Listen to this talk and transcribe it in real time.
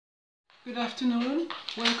Good afternoon,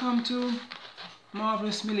 welcome to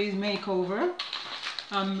Marvelous Millie's Makeover.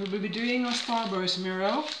 We'll be doing a starburst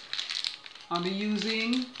mirror. I'll be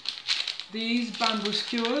using these bamboo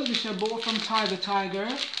skewers, which are bought from Tiger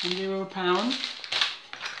and they were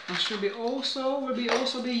 £1. We'll be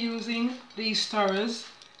also using these stirrers.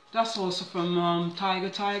 That's also from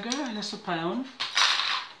Tiger and that's £1.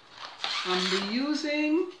 I'll be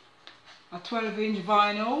using a 12-inch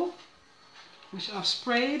vinyl, which I've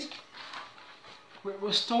sprayed with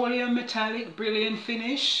Rust-Oleum metallic brilliant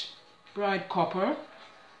finish bright copper.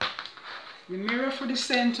 The mirror for the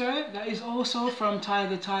center, that is also from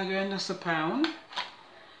Tiger and that's £1.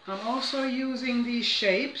 I'm also using these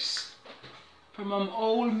shapes from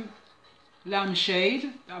old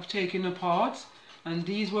lampshade that I've taken apart, and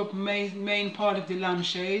these were main part of the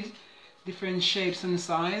lampshade, different shapes and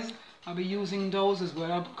size. I'll be using those as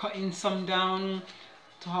well. I'm cutting some down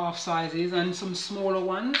to half sizes and some smaller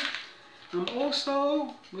ones. I'm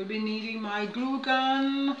also will be needing my glue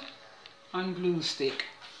gun and glue stick.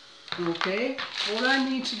 Okay, all I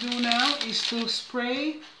need to do now is to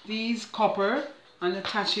spray these copper and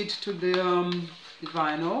attach it to the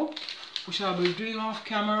vinyl, which I'll be doing off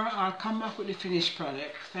camera. I'll come back with the finished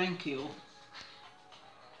product. Thank you.